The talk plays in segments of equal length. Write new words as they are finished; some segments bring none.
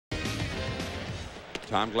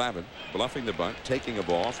Tom Glavine bluffing the bunt, taking a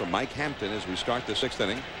ball from Mike Hampton as we start the 6th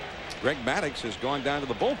inning. Greg Maddux has gone down to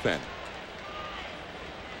the bullpen.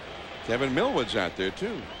 Kevin Millwood's out there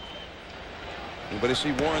too. Anybody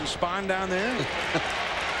see Warren Spahn down there?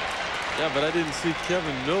 Yeah, but I didn't see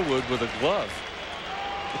Kevin Millwood with a glove.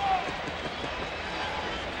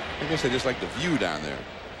 I guess they just like the view down there.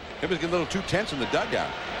 It was getting a little too tense in the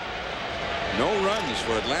dugout. No runs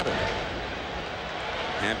for Atlanta.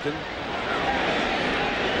 Hampton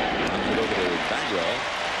comes it over to Bagwell.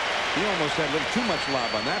 He almost had a little too much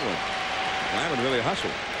lob on that one. Glavine really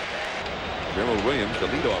hustled. Gerald Williams, the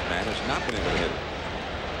leadoff man, has not been able to hit it.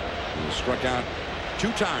 He was struck out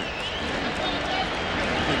 2 times.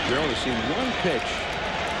 I think Gerald has seen 1 pitch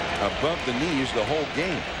above the knees the whole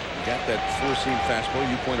game. He got that 4-seam fastball.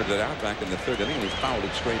 You pointed it out back in the 3rd inning, and he fouled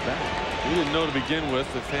it straight back. He didn't know to begin with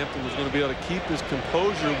if Hampton was going to be able to keep his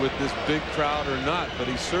composure with this big crowd or not, but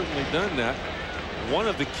he's certainly done that. One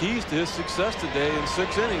of the keys to his success today in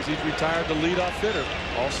 6 innings, he's retired the leadoff hitter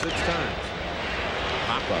all 6 times.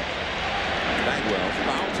 Pop up. Bagwell,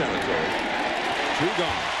 foul territory. 2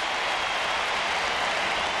 gone.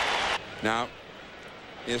 Now,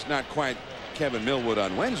 it's not quite Kevin Millwood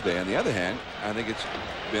on Wednesday. On the other hand, I think it's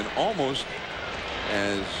been almost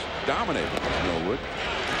as dominating as Millwood.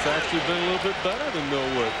 It's actually been a little bit better than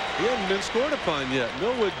Millwood. He hasn't been scored upon yet.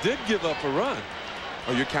 Millwood did give up a run.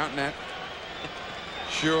 Oh, you're counting that?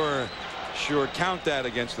 Sure. Count that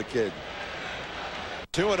against the kid.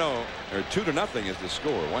 2-0 or 2-0 is the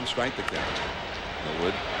score. 1 strike to count.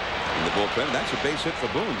 Millwood in the bullpen. That's a base hit for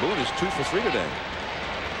Boone. Boone is 2 for 3 today.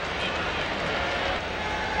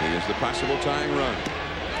 He is the possible tying run.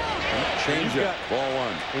 Change up. Ball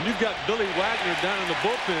 1. When you've got Billy Wagner down in the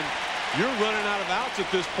bullpen, you're running out of outs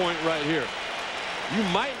at this point right here. You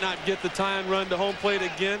might not get the tying run to home plate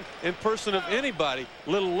again in person of anybody,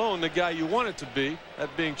 let alone the guy you want it to be,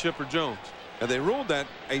 that being Chipper Jones. And they ruled that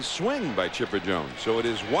a swing by Chipper Jones, so it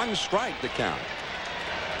is 1 strike to count.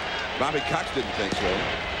 Bobby Cox didn't think so.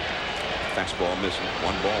 Fastball missing.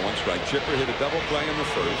 1 ball, 1 strike. Chipper hit a double play in the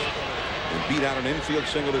 1st and beat out an infield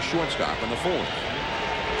single to shortstop in the 4th.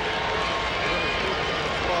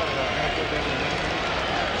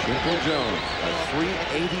 Chipper Jones, a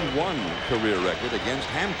 .381 career record against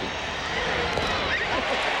Hampton.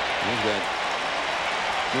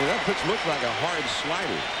 That pitch looked like a hard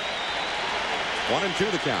slider.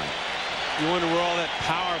 1-2 the count. You wonder where all that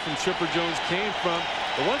power from Chipper Jones came from.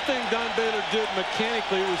 The one thing Don Baylor did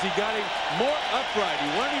mechanically was he got him more upright. He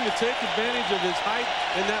wanted him to take advantage of his height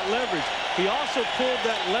and that leverage. He also pulled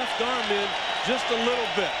that left arm in just a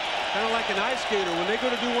little bit. Kind of like an ice skater. When they go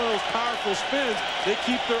to do one of those powerful spins, they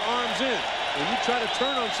keep their arms in. When you try to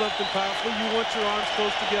turn on something powerful, you want your arms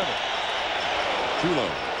close together. Too low.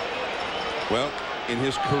 Well, in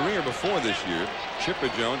his career before this year, Chipper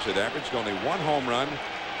Jones had averaged only 1 home run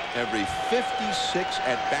every 56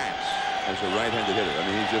 at-bats as a right-handed hitter. I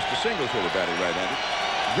mean, he's just a singles hitter batting right-handed.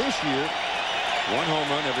 This year, 1 home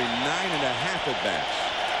run every 9.5 at-bats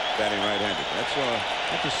batting right-handed.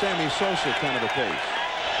 That's a Sammy Sosa kind of a pace.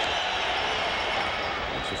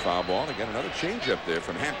 That's a foul ball. Again, another changeup there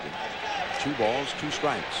from Hampton. 2 balls, 2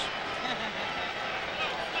 strikes.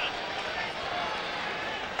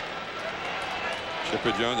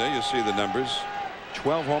 Chipper Jones, there you see the numbers.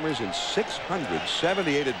 12 homers and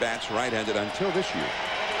 678 at-bats right-handed until this year.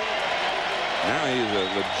 Now he is a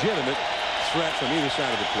legitimate threat from either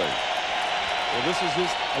side of the plate. Well, this is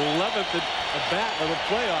his 11th at-bat of the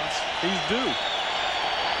playoffs. He's due.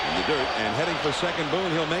 In the dirt and heading for second.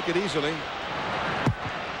 Boone, he'll make it easily.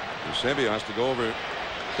 Eusebio has to go over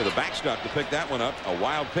to the backstop to pick that one up. A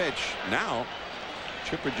wild pitch. Now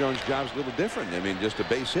Chipper Jones' job's a little different. I mean, just a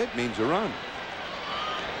base hit means a run.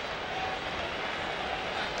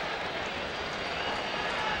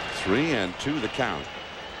 Three and 2 the count.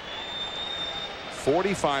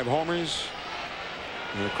 45 homers.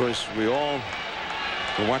 And of course, we all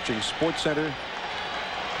were watching SportsCenter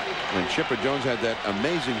when Chipper Jones had that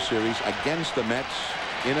amazing series against the Mets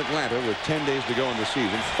in Atlanta with 10 days to go in the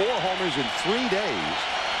season. 4 homers in 3 days,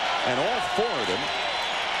 and all 4 of them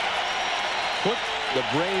put the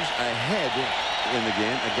Braves ahead in the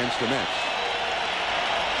game against the Mets.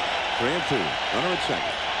 3 and 2. Runner at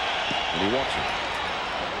second, and he walks it.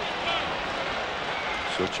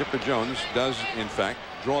 So Chipper Jones does, in fact,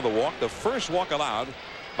 draw the walk. The first walk allowed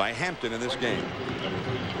by Hampton in this game.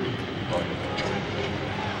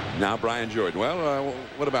 Now Brian Jordan. Well,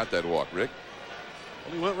 what about that walk, Rick?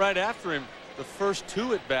 Well, he went right after him the first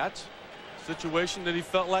 2 at-bats. Situation that he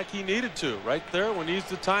felt like he needed to. Right there, when he's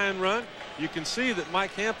the tie and run, you can see that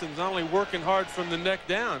Mike Hampton's not only working hard from the neck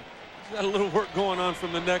down, got a little work going on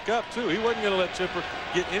from the neck up, too. He wasn't going to let Chipper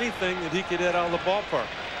get anything that he could hit out of the ballpark.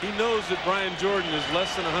 He knows that Brian Jordan is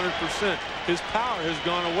less than 100%. His power has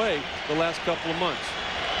gone away the last couple of months.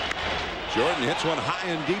 Jordan hits one high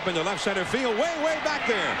and deep into left center field, way back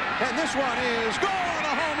there. And this one is gone,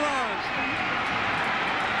 a home run.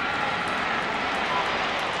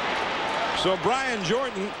 So Brian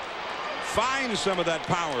Jordan finds some of that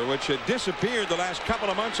power, which had disappeared the last couple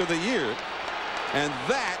of months of the year. And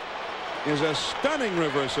that is a stunning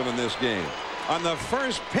reversal in this game. On the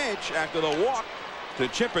first pitch after the walk to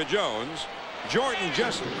Chipper Jones, Jordan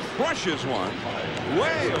just crushes one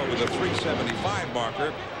way over the 375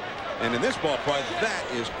 marker. And in this ballpark, that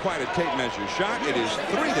is quite a tape measure shot. It is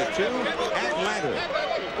 3-2 Atlanta.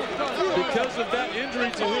 Because of that injury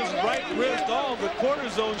to his right wrist, all the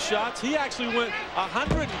cortisone shots, he actually went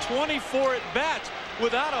 124 at bats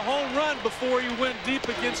without a home run before he went deep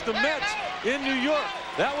against the Mets in New York.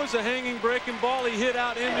 That was a hanging breaking ball he hit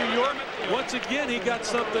out in New York. Once again, he got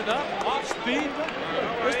something up off speed.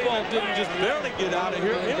 This ball didn't just barely get out of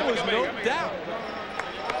here. It was no doubt.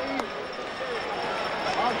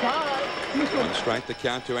 One strike, the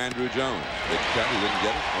count to Andrew Jones. Big cut, he didn't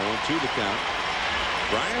get it. 0-2 the count.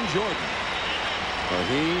 Brian Jordan. Well,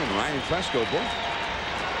 he and Ryan Klesko both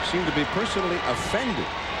seem to be personally offended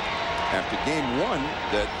after game one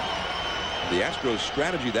that the Astros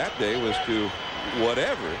strategy that day was to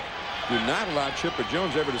do not allow Chipper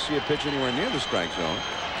Jones ever to see a pitch anywhere near the strike zone,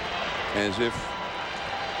 as if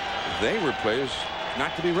they were players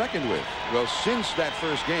not to be reckoned with. Well, since that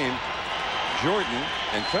first game, Jordan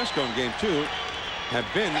and Klesko in game two have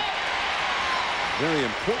been very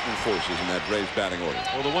important forces in that Braves batting order.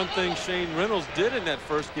 Well, the one thing Shane Reynolds did in that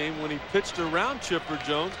first game when he pitched around Chipper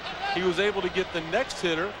Jones, he was able to get the next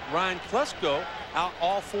hitter, Ryan Klesko, out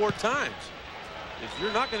all 4 times. If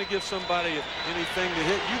you're not going to give somebody anything to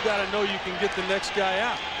hit, you got to know you can get the next guy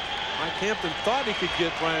out. Mike Hampton thought he could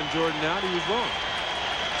get Brian Jordan out. He was wrong.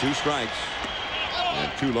 2 strikes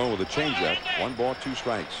and too low with a changeup. 1 ball, 2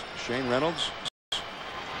 strikes. Shane Reynolds,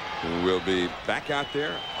 who will be back out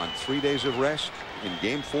there on 3 days of rest in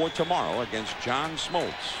game 4 tomorrow against John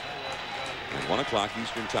Smoltz at 1 o'clock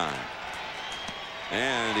Eastern time.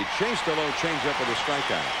 And he chased the low changeup with a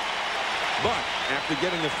strikeout. But after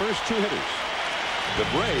getting the first 2 hitters, the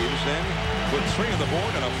Braves then put 3 on the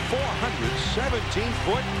board and a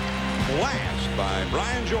 417-foot blast by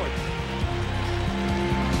Brian Jordan.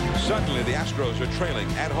 Suddenly the Astros are trailing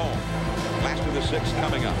at home. Last of the 6th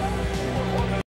coming up.